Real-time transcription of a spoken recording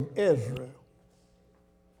Ezra,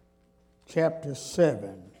 chapter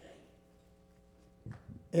 7.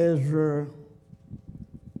 Ezra,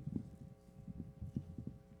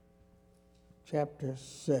 chapter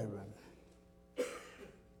 7.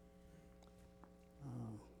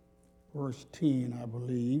 Verse 10, I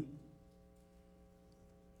believe.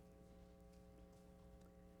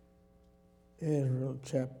 Ezra,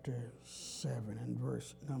 chapter 7, and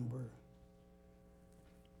verse number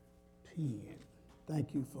 10.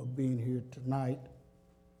 Thank you for being here tonight.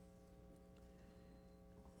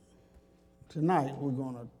 Tonight we're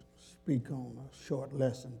going to speak on a short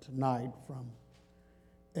lesson tonight from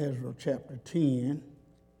Ezra chapter 10,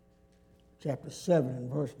 chapter 7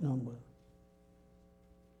 and verse number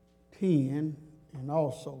 10, and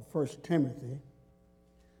also 1 Timothy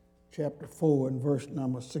chapter 4 and verse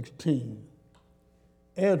number 16.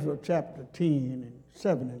 Ezra chapter 10 and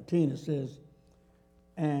 7 and 10, it says,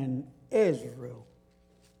 and Ezra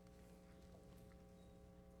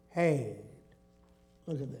had,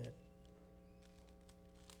 look at that,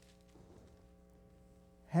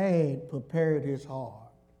 had prepared his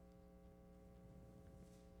heart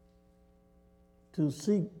to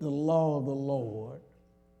seek the law of the Lord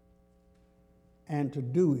and to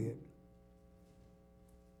do it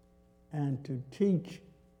and to teach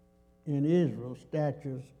in Israel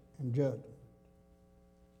statutes and judgments.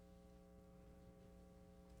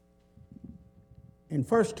 In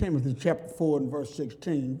 1 Timothy chapter 4 and verse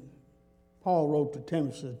 16, Paul wrote to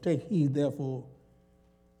Timothy, said, take heed therefore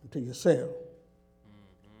unto yourself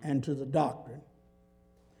and to the doctrine.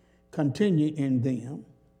 Continue in them,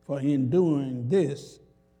 for in doing this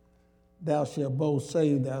thou shalt both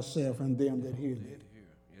save thyself and them that hear thee.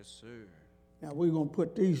 Yes, sir. Now we're going to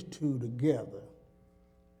put these two together.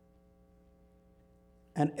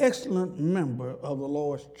 An excellent member of the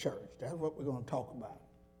Lord's church. That's what we're going to talk about.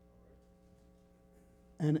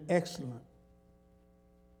 An excellent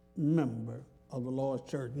member of the Lord's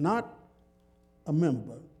church. Not a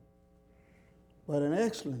member, but an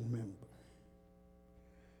excellent member.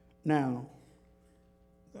 Now,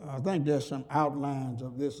 I think there's some outlines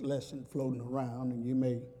of this lesson floating around, and you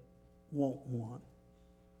may want one.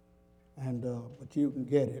 And but you can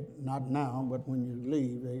get it, not now, but when you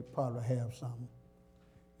leave, they probably have some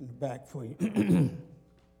in the back for you.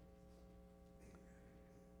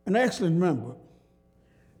 An excellent member.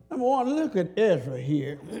 Number one, look at Ezra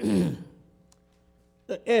here.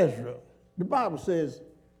 Ezra. The Bible says,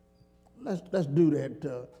 let's do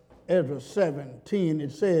that. Ezra 7:10,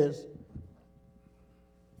 it says,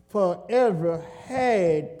 for Ezra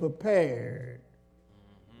had prepared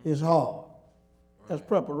his heart. That's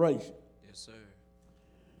preparation. Yes, sir.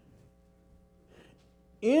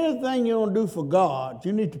 Anything you're going to do for God,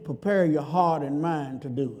 you need to prepare your heart and mind to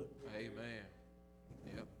do it. Amen.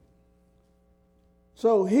 Yep.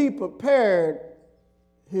 So he prepared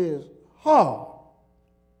his heart.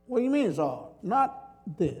 What do you mean his heart?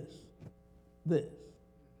 Not this. This.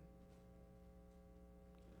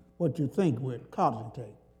 What you think would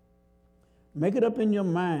concentrate. Make it up in your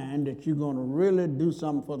mind that you're going to really do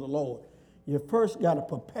something for the Lord. You first got to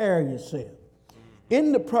prepare yourself.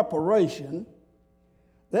 In the preparation,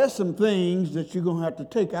 there's some things that you're going to have to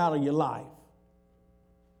take out of your life.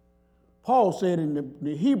 Paul said, in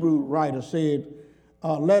the Hebrew writer said,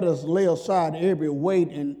 let us lay aside every weight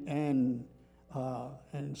and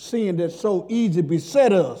sin that so easily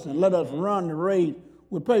beset us, and let us run the race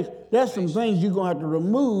with patience. There's some things you're going to have to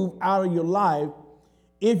remove out of your life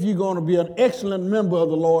if you're going to be an excellent member of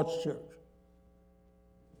the Lord's church.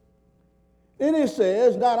 Then it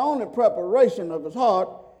says, not only preparation of his heart,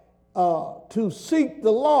 to seek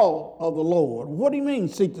the law of the Lord. What do you mean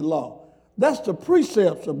seek the law? That's the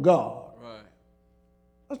precepts of God. Right.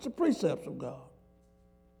 That's the precepts of God.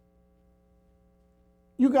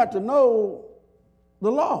 You got to know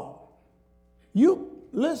the law.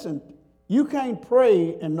 Listen, you can't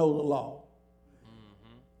pray and know the law.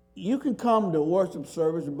 Mm-hmm. You can come to worship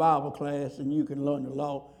service, Bible class, and you can learn the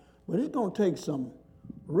law, but it's going to take some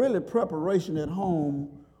really preparation at home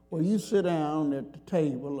where you sit down at the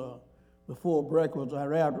table before breakfast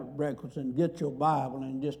or after breakfast and get your Bible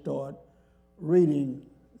and just start reading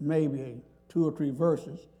maybe 2 or 3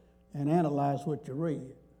 verses and analyze what you read.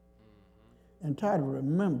 Mm-hmm. And try to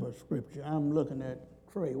remember Scripture. I'm looking at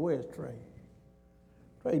Trey. Where's Trey?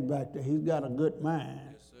 Trey's back there. He's got a good mind.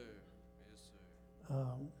 Yes, sir. Yes, sir.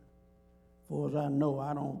 For as I know,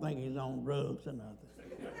 I don't think he's on drugs or nothing.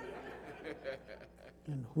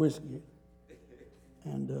 And whiskey.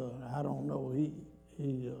 And I don't know, he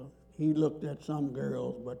looked at some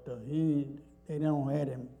girls, but they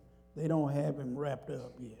don't have him wrapped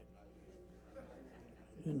up yet.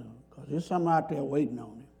 You know, because there's something out there waiting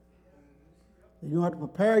on him. You have to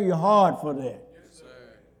prepare your heart for that. Yes, sir.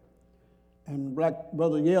 And Black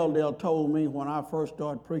Brother Yeldale told me when I first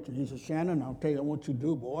started preaching, he said, Shannon, I'll tell you what you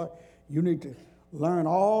do, boy. You need to learn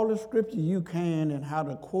all the scripture you can and how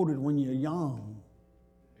to quote it when you're young.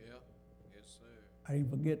 Yeah. Yes, sir. I didn't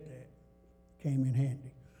forget that. Came in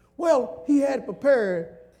handy. Well, he had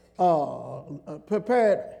prepared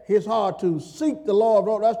his heart to seek the law of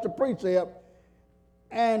the Lord. That's the precept.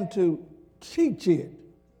 And to teach it.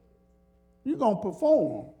 You're going to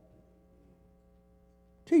perform.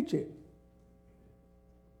 Teach it.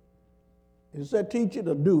 It said teach it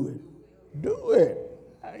or do it. Do it.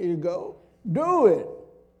 There you go. Do it.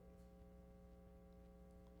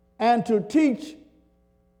 And to teach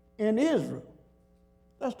in Israel.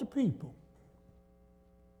 That's the people.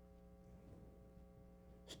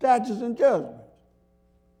 Statutes and judgments.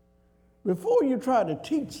 Before you try to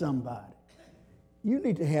teach somebody, you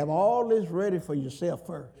need to have all this ready for yourself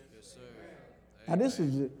first. Yes, sir. Now this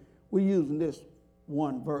is it. We're using this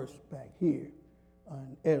one verse back here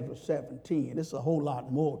in Ezra 17. There's a whole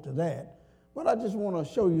lot more to that. But I just want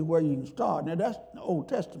to show you where you can start. Now that's the Old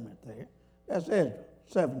Testament there. That's Ezra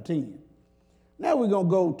 17. Now we're going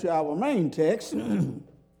to go to our main text. 1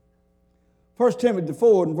 Timothy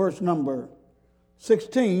 4 and verse number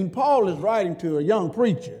 16. Paul is writing to a young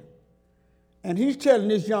preacher. And he's telling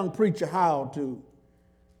this young preacher how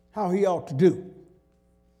he ought to do.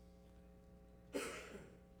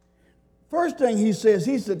 First thing he said,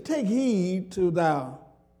 take heed to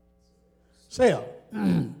thyself.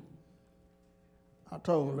 I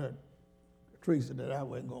told that Teresa that I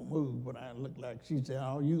wasn't going to move, but I looked like she said,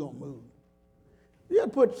 oh, you going to move. You got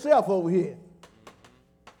to put self over here.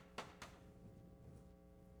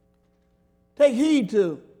 Take heed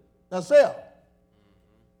to thyself.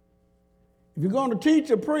 If you're going to teach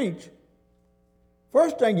or preach,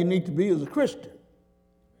 first thing you need to be is a Christian.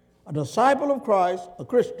 A disciple of Christ, a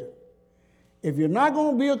Christian. If you're not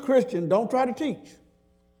going to be a Christian, don't try to teach.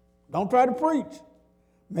 Don't try to preach.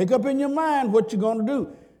 Make up in your mind what you're going to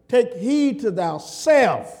do. Take heed to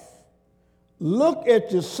thyself. Look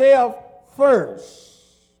at yourself first.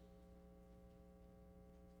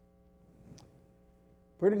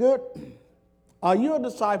 Pretty good? Are you a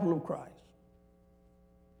disciple of Christ?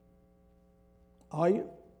 Are you?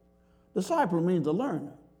 Disciple means a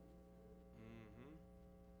learner.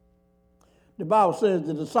 The Bible says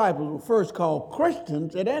the disciples were first called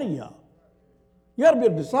Christians at Antioch. You got to be a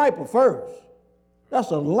disciple first.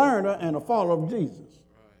 That's a learner and a follower of Jesus.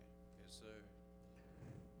 Right. Yes, sir.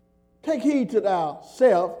 Take heed to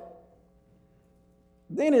thyself.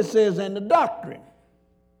 Then it says, and the doctrine.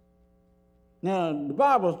 Now, the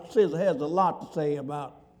Bible says it has a lot to say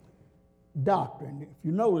about doctrine. If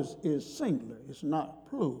you notice, it's singular. It's not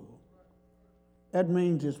plural. That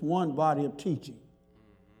means it's one body of teaching.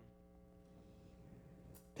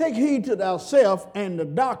 Take heed to thyself and the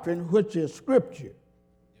doctrine which is Scripture.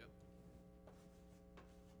 Yep.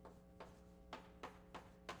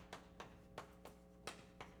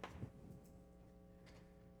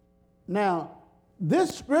 Now,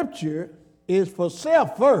 this Scripture is for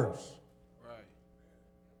self first. Right.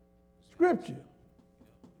 Scripture.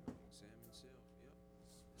 Examine self. Yep.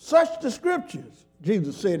 Such the Scriptures,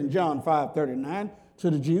 Jesus said in John 5:39 to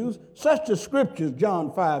the Jews, such the Scriptures,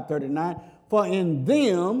 John 5:39, for in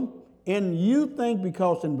them, and you think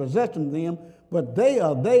because in possession of them, but they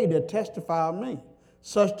are they that testify of me.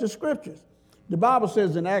 Such the Scriptures. The Bible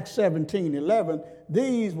says in Acts 17:11,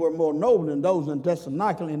 these were more noble than those in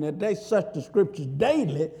Thessalonica, and that they searched the Scriptures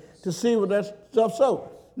daily to see what that stuff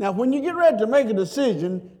so. Now, when you get ready to make a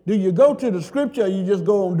decision, do you go to the Scripture or you just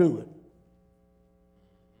go and do it?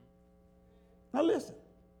 Now listen.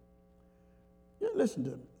 You listen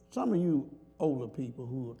to some of you older people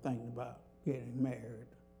who are thinking about getting married.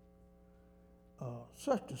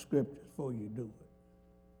 Search the Scriptures before you do it.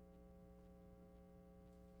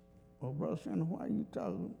 Well, Brother Shannon, why are you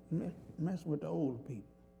talking, messing with the older people?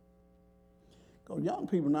 Because young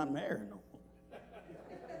people not married no more.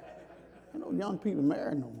 You know, young people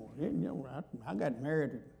married no more. You know, I got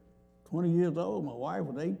married at 20 years old. My wife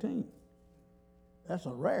was 18. That's a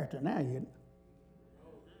rarity now, isn't it?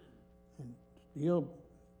 And still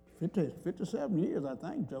 57 years, I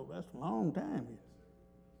think, so that's a long time.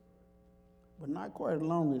 But not quite as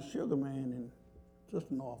long as Sugar Man and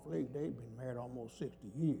Sister North Lake. They've been married almost 60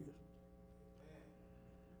 years.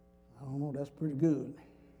 I don't know, that's pretty good.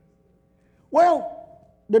 Well,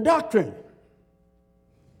 the doctrine.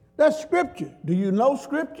 That's Scripture. Do you know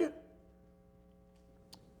Scripture?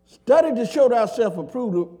 Study to show thyself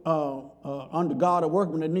approved unto God, a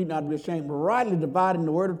workman that need not be ashamed, but rightly dividing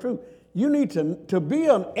the word of truth. You need to be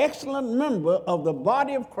an excellent member of the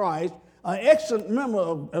body of Christ, an excellent member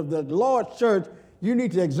of the Lord's church, you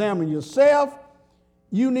need to examine yourself.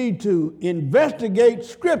 You need to investigate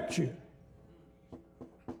Scripture.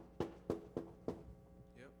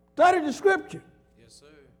 Study the Scripture. Yes, sir.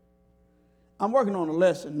 I'm working on a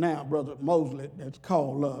lesson now, Brother Mosley, that's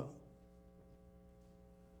called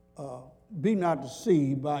Be Not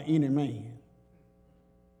Deceived by Any Man.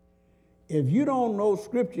 If you don't know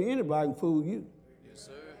Scripture, anybody can fool you. Yes,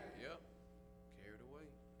 sir. Yep. Carried away.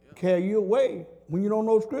 Yep. Carry you away when you don't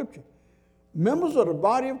know Scripture. Members of the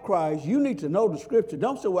body of Christ, you need to know the Scripture.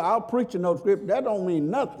 Don't say, well, I'll preach and know the Scripture. That don't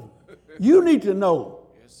mean nothing. You need to know.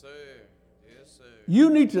 Yes, sir. Yes, sir. You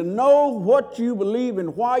need to know what you believe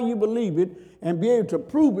and why you believe it and be able to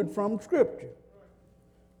prove it from Scripture.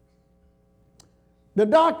 The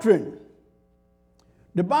doctrine.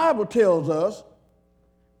 The Bible tells us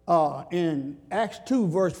in Acts 2,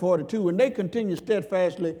 verse 42, and they continue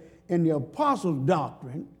steadfastly in the apostles'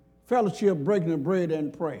 doctrine, fellowship, breaking of bread,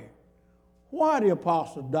 and prayer. Why the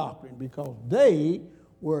apostles' doctrine? Because they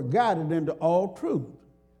were guided into all truth.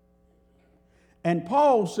 And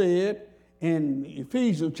Paul said in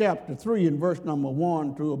Ephesians chapter 3 and verse number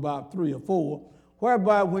 1 through about 3 or 4,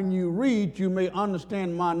 whereby when you read, you may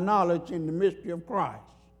understand my knowledge in the mystery of Christ.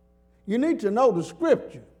 You need to know the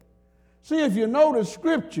Scripture. See, if you know the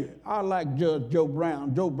Scripture, I like Judge Joe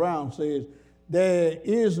Brown. Joe Brown says, there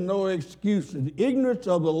is no excuse. Ignorance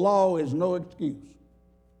of the law is no excuse.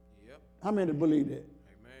 Yep. How many believe that?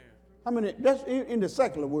 Amen. How many? That's in the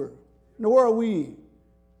secular world. In the world we in.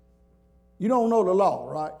 You don't know the law,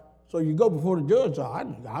 right? So you go before the judge.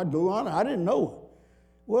 I do honor. I didn't know it.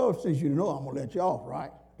 Well, since you know, I'm going to let you off,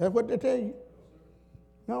 right? That's what they tell you?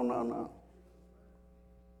 No.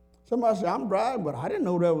 Somebody said, I'm driving, but I didn't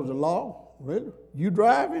know there was a law. Really? You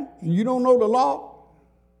driving and you don't know the law?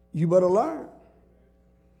 You better learn.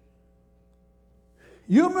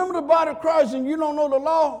 You remember the body of Christ and you don't know the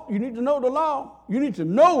law? You need to know the law. You need to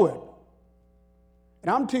know it.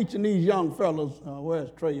 And I'm teaching these young fellows, where's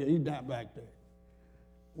Trey? He's not back there.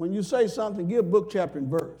 When you say something, give book, chapter, and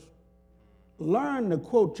verse. Learn to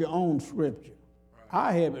quote your own Scripture. Right.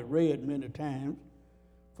 I have it read many times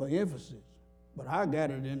for emphasis, but I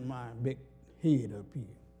got it in my big head up here.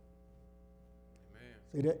 Amen.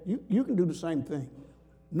 See that? You can do the same thing.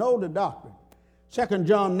 Know the doctrine. 2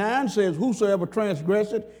 John 9 says, whosoever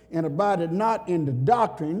transgresseth and abideth not in the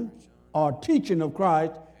doctrine or teaching of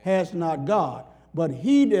Christ has not God. But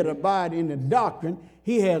he that abide in the doctrine,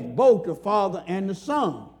 he has both the Father and the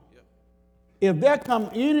Son. Yep. If there come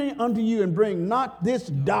any unto you and bring not this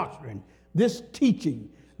doctrine, this teaching,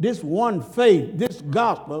 this one faith, this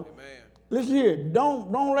gospel, Amen. Listen here,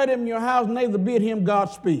 don't let him in your house, neither bid him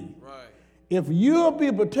Godspeed. Right. If you'll be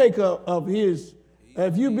a partaker of his,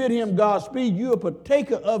 if you bid him Godspeed, you're a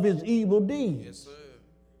partaker of his evil deeds. Yes, sir.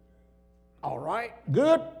 All right,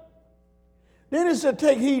 good. Then it said,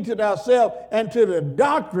 take heed to thyself and to the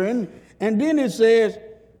doctrine. And then it says,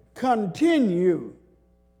 continue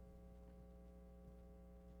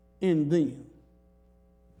in them.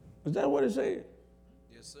 Is that what it said?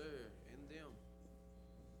 Yes, sir. In them.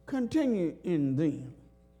 Continue in them.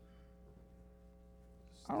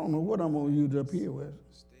 I don't know what I'm going to use up here with.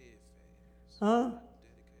 Steadfast. Huh?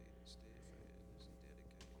 Dedicated.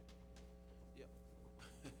 Steadfast.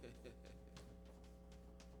 Dedicated.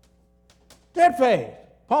 Yep. Steadfast.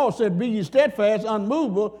 Paul said, be ye steadfast,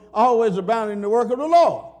 unmovable, always abounding in the work of the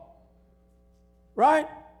Lord. Right?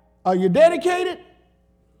 Are you dedicated?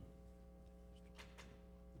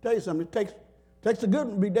 Tell you something, it takes a good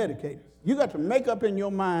one to be dedicated. You got to make up in your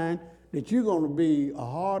mind that you're going to be a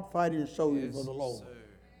hard fighting soldier for the Lord. Sir.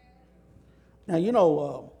 Now, you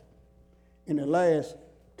know, in the last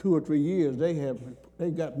 2 or 3 years, they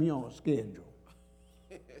got me on a schedule.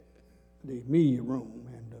 The media room,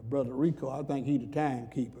 and Brother Rico, I think he's the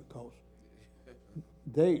timekeeper, because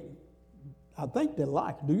I think they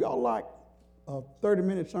like, do y'all like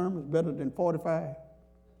 30-minute sermons better than 45?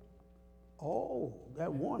 Oh,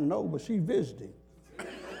 that one, no, but she's visiting.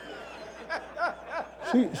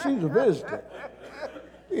 She's a visitor.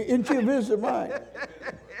 Isn't she a visitor, Mike?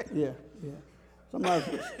 Yeah.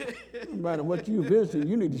 Somebody, what you visiting,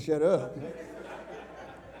 you need to shut up.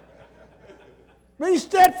 Be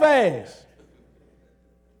steadfast.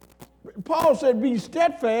 Paul said, be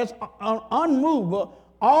steadfast, unmovable,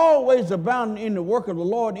 always abounding in the work of the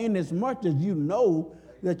Lord, inasmuch as you know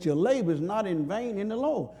that your labor is not in vain in the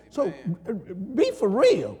Lord. So be for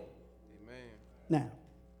real. Amen. Now,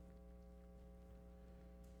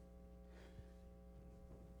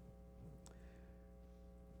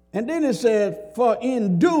 and then it said, for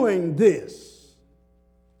in doing this,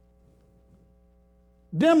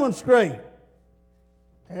 demonstrate.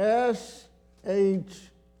 S-H-O-W.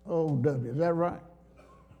 Is that right?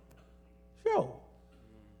 Show.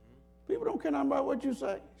 People don't care nothing about what you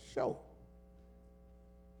say. Show.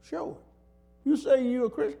 Show it. You say you're a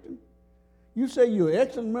Christian. You say you're an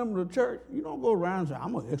excellent member of the church. You don't go around and say,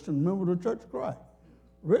 I'm an excellent member of the Church of Christ.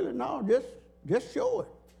 Really? No, just show it.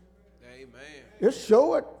 Amen. Just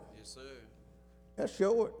show it. Yes, sir. Just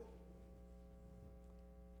show it.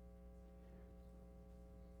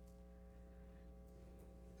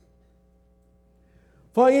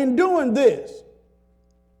 For in doing this,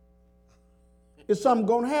 is something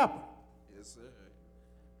going to happen. Yes, sir.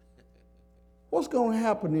 What's going to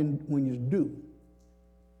happen when you do?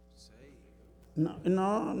 Say.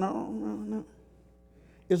 No.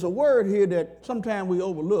 It's a word here that sometimes we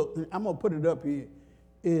overlook. I'm going to put it up here.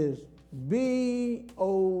 Is B-O-T-H.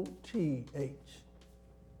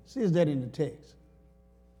 See, is that in the text?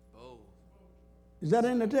 Both. Is that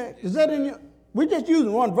in the text? Is that in your? We're just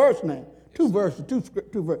using one verse now. Two verses.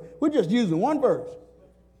 We're just using one verse.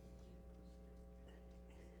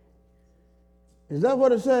 Is that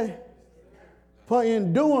what it say? For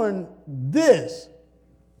in doing this,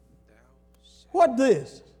 what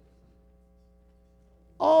this?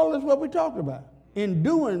 All is what we talked about. In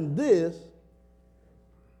doing this,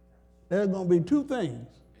 there's going to be two things.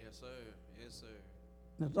 Yes, sir. Yes, sir.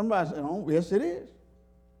 Now somebody said, oh, yes it is.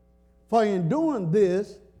 For in doing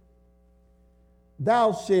this,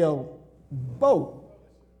 thou shalt both.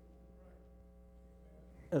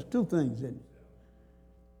 There's two things in it.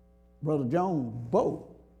 Brother Jones, both.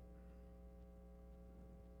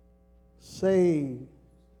 Save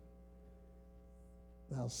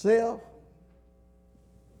thyself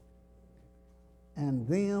and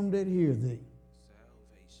them that hear thee. Salvation.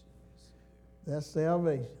 Yes, sir. That's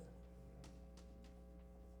salvation.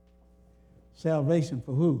 Salvation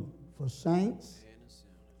for who? For saints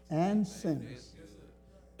And and a sinner. sinners.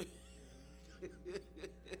 That's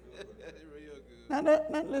real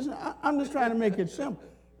good. Now listen, I'm just trying to make it simple.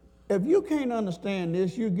 If you can't understand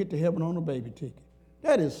this, you get to heaven on a baby ticket.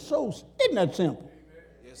 That is so, isn't that simple?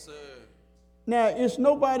 Yes, sir. Now, it's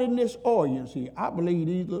nobody in this audience here. I believe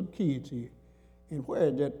these little kids here. And where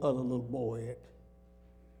is that other little boy at?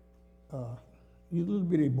 He's a little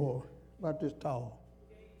bitty boy, about this tall.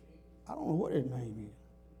 I don't know what his name is.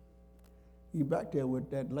 He's back there with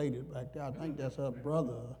that lady back there. I think that's her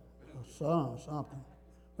brother or son or something.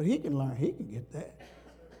 But he can learn. He can get that.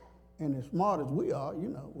 And as smart as we are, you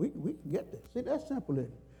know, we can get this. See, that's simple,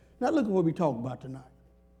 isn't it? Now look at what we talk about tonight.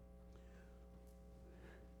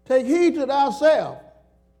 Take heed to thyself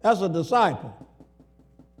as a disciple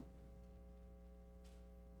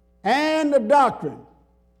and the doctrine.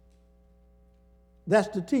 That's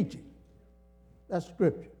the teaching. That's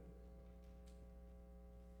scripture.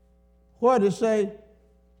 What does it say?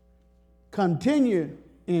 Continue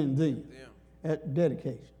in thee. Them. At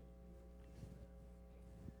dedication.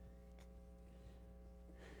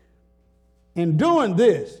 In doing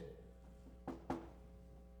this,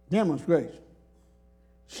 demonstration,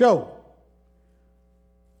 show,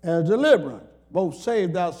 as deliverance, both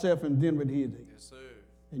save thyself and them that hear thee. Yes, sir.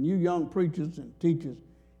 And you young preachers and teachers,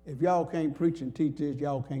 if y'all can't preach and teach this,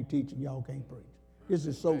 y'all can't teach and y'all can't preach. This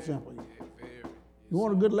is so simple. Yeah, very. You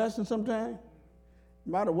want a good lesson sometime?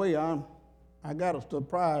 By the way, I got a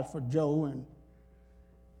surprise for Joe and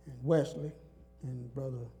Wesley and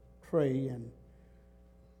Brother Trey and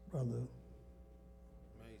Brother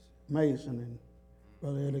Mason and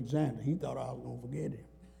Brother Alexander. He thought I was going to forget him.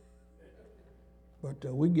 But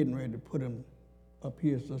we're getting ready to put him up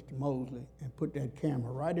here, Sister Mosley, and put that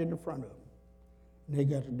camera right in the front of them. And they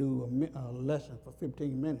got to do a lesson for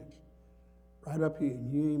 15 minutes. Right up here, and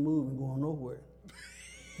you ain't moving, going nowhere.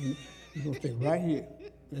 And you're going to stay right here.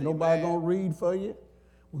 Ain't nobody going to read for you.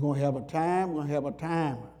 We're going to have a time. We're going to have a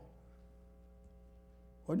timer.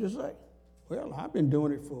 What'd you say? Well, I've been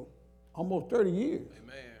doing it for almost 30 years.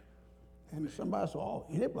 Amen. And somebody said, oh,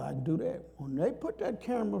 anybody can do that. When they put that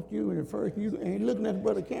camera up you in the first, you ain't looking at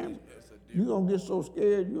but a camera. You're going to get so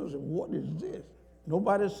scared, you're going to say, what is this?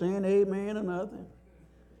 Nobody's saying amen or nothing.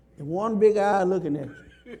 And one big eye looking at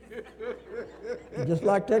you. And just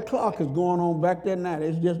like that clock is going on back that night.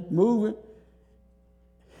 It's just moving.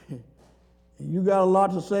 And you got a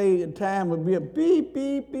lot to say, and time will be a beep,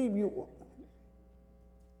 beep, beep.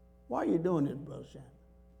 Why are you doing this, Brother Shannon?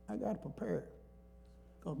 I got to prepare.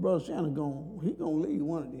 Because Brother Shannon's he's going to leave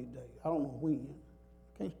one of these days. I don't know when.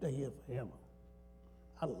 Can't stay here forever.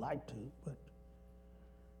 I'd like to, but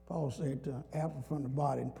Paul said, absent from the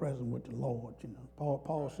body and present with the Lord. You know,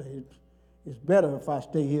 Paul said, it's better if I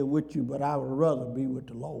stay here with you, but I would rather be with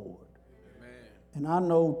the Lord. Amen. And I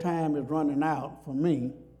know time is running out for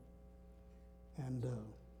me. And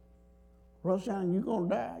Brother Shannon, you gonna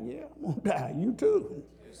die? Yeah, I'm gonna die. You too.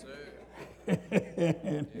 Yes,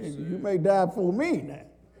 sir. You may die for me now.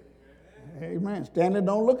 Amen. Stanley,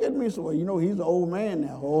 don't look at me so well. You know he's an old man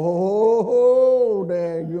now. Oh,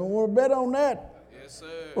 Dad, you don't want to bet on that. Yes,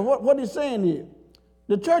 sir. But what he's saying here,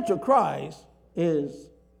 the Church of Christ is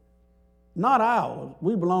not ours.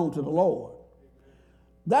 We belong to the Lord.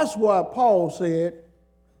 That's why Paul said,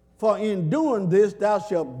 for in doing this thou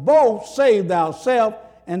shalt both save thyself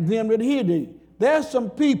and them that hear thee. There's some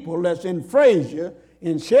people that's in Frazier,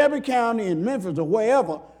 in Shelby County, in Memphis, or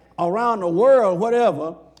wherever, around the world,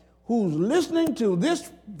 whatever, who's listening to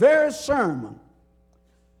this very sermon.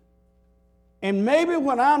 And maybe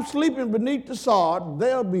when I'm sleeping beneath the sod,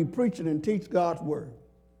 they'll be preaching and teach God's word.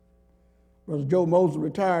 Brother Joe Moses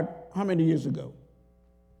retired how many years ago?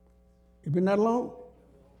 It's been that long?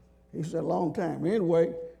 He said a long time.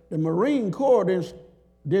 Anyway, the Marine Corps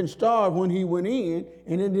didn't start when he went in,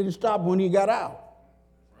 and it didn't stop when he got out.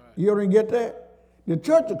 Right. You didn't get that? The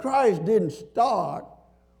Church of Christ didn't start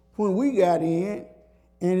when we got in,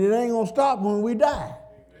 and it ain't going to stop when we die.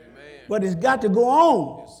 Amen. But it's got to go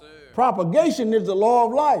on. Yes, sir. Propagation is the law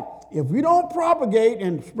of life. If we don't propagate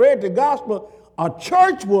and spread the gospel, a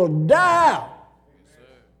church will die out. Yes, sir.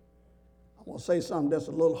 I want to say something that's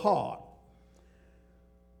a little hard.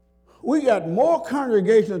 We got more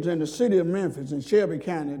congregations in the city of Memphis and Shelby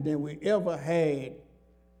County than we ever had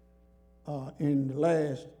in the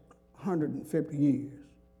last 150 years.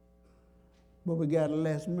 But we got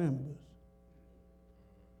less members.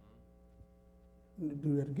 Let me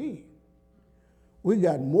do that again. We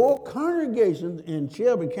got more congregations in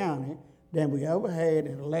Shelby County than we ever had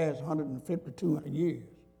in the last 150, 200 years.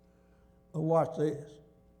 But watch this.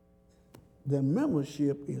 The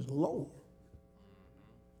membership is low.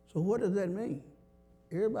 So what does that mean?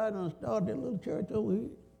 Everybody done started their little church over here.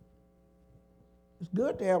 It's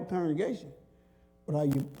good to have a congregation, but are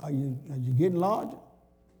you getting larger?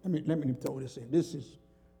 Let me throw this in. This is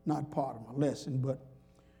not part of my lesson, but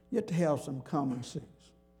you have to have some common sense.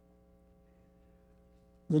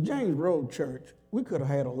 The James Road Church, we could have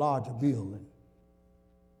had a larger building.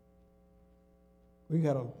 We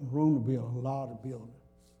got a room to build a larger building.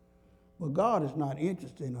 But God is not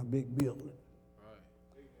interested in a big building.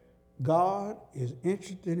 God is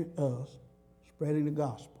interested in us spreading the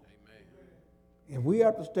gospel. Amen. If we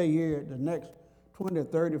have to stay here the next 20,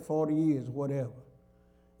 30, 40 years, whatever,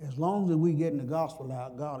 as long as we're getting the gospel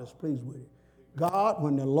out, God is pleased with it. God,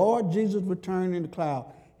 when the Lord Jesus returns in the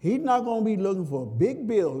cloud, he's not going to be looking for a big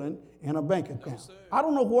building and a bank account. No, I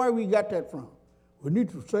don't know where we got that from. We need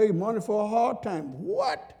to save money for a hard time.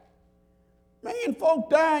 What? Man, folk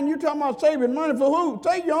dying, you talking about saving money for who?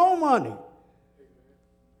 Save your own money.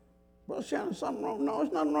 Well, Shannon, something wrong? No,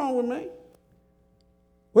 there's nothing wrong with me.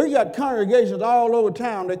 We got congregations all over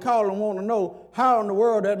town. They call and want to know how in the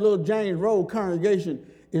world that little James Road congregation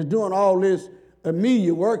is doing all this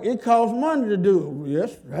media work. It costs money to do it.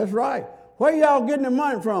 Yes, that's right. Where y'all getting the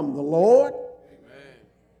money from? The Lord? Amen.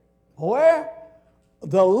 Where?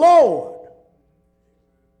 The Lord.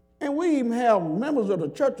 And we even have members of the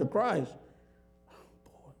Church of Christ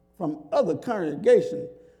from other congregations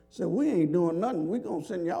say, we ain't doing nothing. We're going to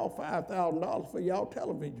send y'all $5,000 for y'all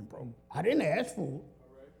television program. I didn't ask for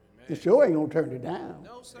it. You sure ain't going to turn it down.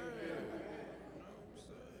 No, sir.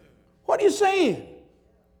 What are you saying?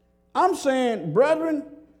 I'm saying, brethren,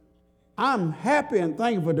 I'm happy and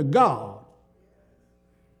thankful to God.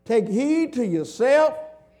 Take heed to yourself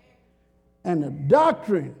and the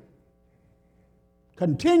doctrine.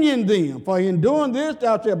 Continue in them, for in doing this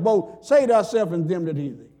thou shalt both save thyself and them that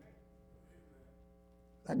hear thee.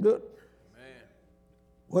 That good? Amen.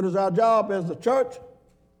 What is our job as the church?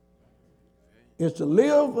 It's to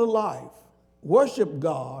live the life, worship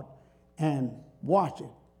God, and watch it.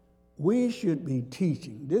 We should be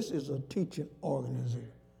teaching. This is a teaching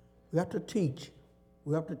organization. We have to teach.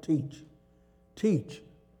 We have to teach. Teach.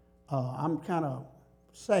 I'm kind of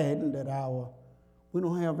saddened that we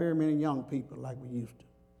don't have very many young people like we used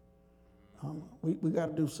to. We got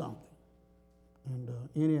to do something. And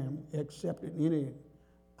any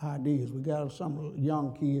ideas. We got some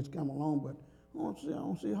young kids come along, but I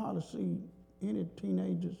don't see how to see any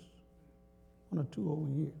teenagers, 1 or 2 over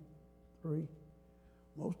here, 3.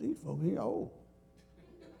 Most of these folks here are old.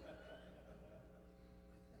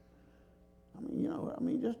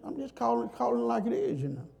 I'm just calling it like it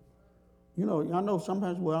is, I know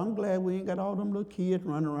sometimes, well, I'm glad we ain't got all them little kids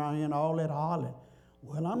running around here and all that hollering.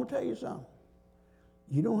 Well, I'm going to tell you something.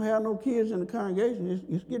 You don't have no kids in the congregation,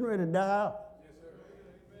 it's getting ready to die out. Yes,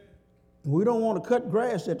 sir. We don't want to cut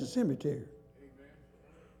grass at the cemetery. Amen.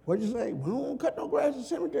 What'd you say? We don't want to cut no grass at the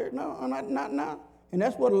cemetery. No, not now. And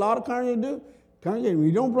that's what a lot of congregations do. Congregations,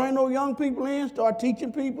 you don't bring no young people in, start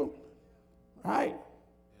teaching people. Right?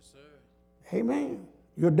 Yes, sir. Amen.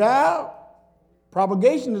 You'll die out.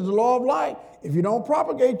 Propagation is the law of life. If you don't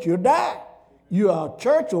propagate, you'll die. You are a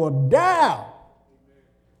church or die out.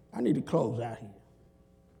 I need to close out here.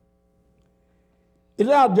 It's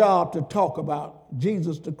our job to talk about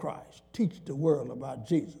Jesus the Christ, teach the world about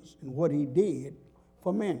Jesus and what he did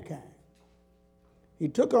for mankind. He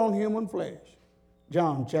took on human flesh.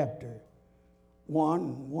 John chapter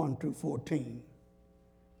 1 through 14.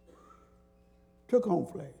 Took on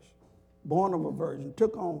flesh. Born of a virgin,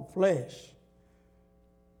 took on flesh.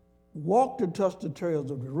 Walked to touch the trails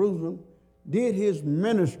of Jerusalem, did his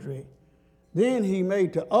ministry. Then he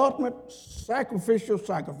made the ultimate sacrificial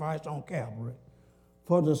sacrifice on Calvary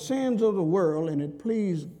for the sins of the world, and it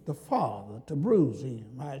pleased the Father to bruise him,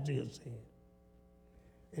 Isaiah said.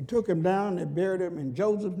 They took him down and buried him in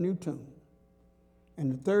Joseph's new tomb.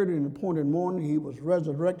 And the third and appointed morning, he was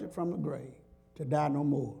resurrected from the grave to die no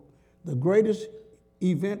more. The greatest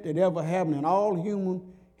event that ever happened in all human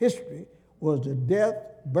history was the death,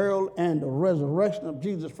 burial, and the resurrection of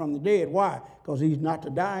Jesus from the dead. Why? Because he's not to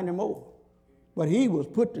die anymore. But he was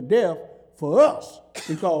put to death for us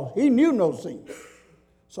because he knew no sin.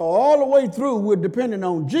 So all the way through, we're depending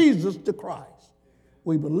on Jesus the Christ.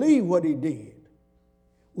 We believe what he did.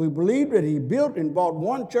 We believe that he built and bought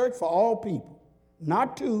one church for all people,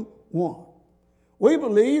 not two, one. We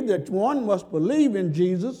believe that one must believe in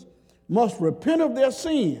Jesus, must repent of their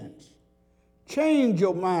sins, change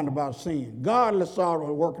your mind about sin, godly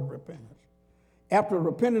sorrow, work of repentance. After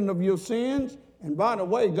repenting of your sins, and by the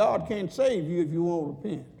way, God can't save you if you won't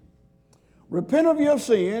repent. Repent of your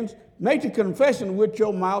sins, make the confession with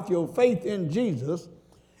your mouth, your faith in Jesus,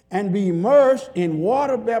 and be immersed in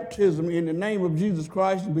water baptism in the name of Jesus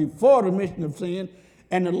Christ before the remission of sin,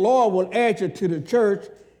 and the Lord will add you to the church.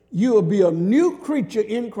 You will be a new creature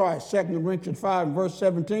in Christ. 2 Corinthians 5 verse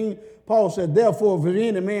 17, Paul said, therefore, if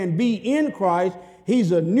any man be in Christ,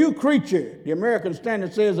 he's a new creature. The American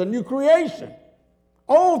Standard says a new creation.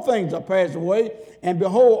 All things are passed away, and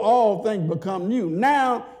behold, all things become new.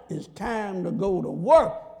 Now it's time to go to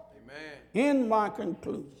work. Amen. In my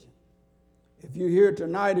conclusion, if you're here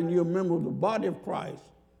tonight and you're a member of the body of Christ,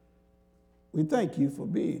 we thank you for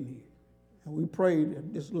being here. And we pray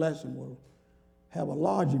that this lesson will have a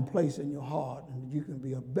lodging place in your heart and that you can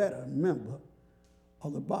be a better member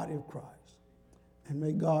of the body of Christ. And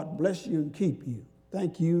may God bless you and keep you.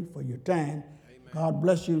 Thank you for your time. Amen. God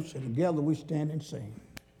bless you. So together we stand and sing.